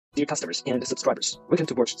Dear customers and subscribers, welcome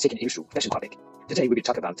to Watch Second Issue Fashion Topic. Today we will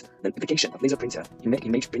talk about the application of laser printer in medical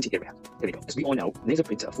image printing area. Here we go. As we all know, laser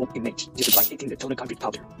printer form image just by hitting the toner cartridge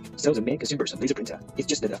powder. So the main consumers of laser printer is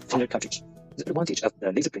just the toner cartridge. The advantage of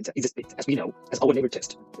the laser printer is the speed. As we know, as our labor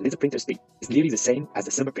test, the laser printer speed is nearly the same as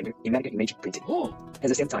the silver printer in medical image printing. At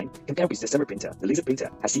the same time, compared with the silver printer, the laser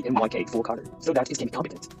printer has CMYK full color, so that it can be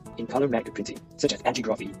competent in color medical printing, such as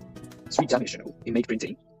angiography, three-dimensional image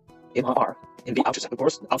printing, MRI, and the ultrasound. Of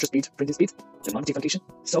course, the ultra speed printing speed, the magnification,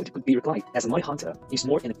 so it could be applied as a money hunter in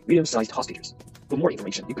small and medium-sized hospitals. For more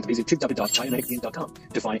information, you could visit www.chinamagazine.com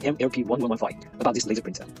to find MLP1115 about this laser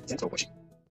printer. Thanks for watching.